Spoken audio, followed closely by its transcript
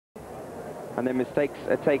And then mistakes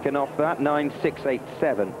are taken off that.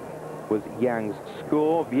 9.687 was Yang's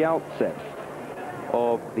score. VIALTSEV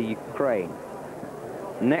of the Ukraine.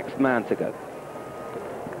 Next man to go.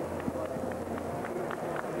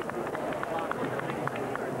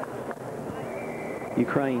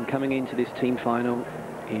 Ukraine coming into this team final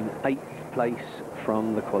in 8th place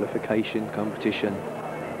from the qualification competition.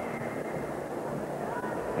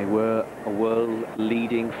 They were a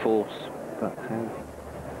world-leading force, but have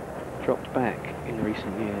dropped back in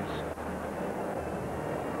recent years.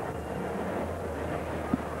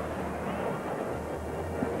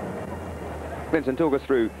 Vincent, talk us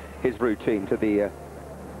through his routine to the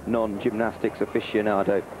non-gymnastics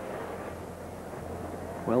aficionado.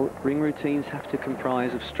 Well, ring routines have to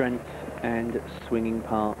comprise of strength and swinging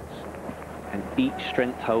parts, and each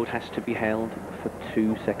strength hold has to be held for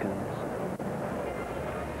 2 seconds.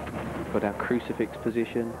 We've got our crucifix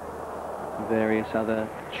position, various other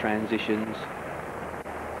transitions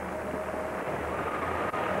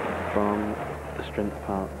from the strength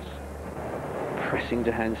parts. Pressing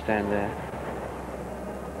to handstand there.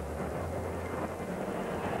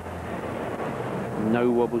 No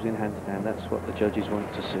wobbles in handstand, that's what the judges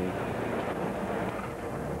want to see.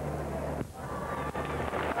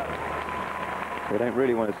 They don't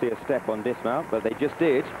really want to see a step on dismount, but they just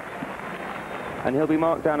did. And he'll be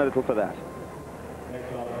marked down a little for that.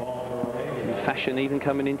 Fashion even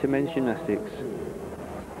coming into men's gymnastics.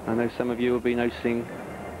 I know some of you will be noticing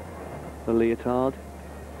the leotard.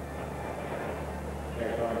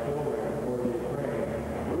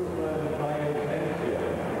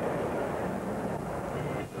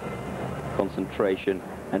 Concentration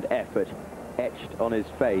and effort etched on his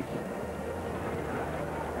face.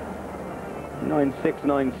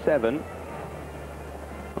 9.697.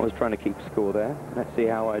 I was trying to keep score there. Let's see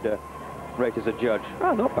how I'd rate as a judge.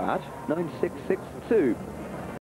 Oh, not bad. 9.662.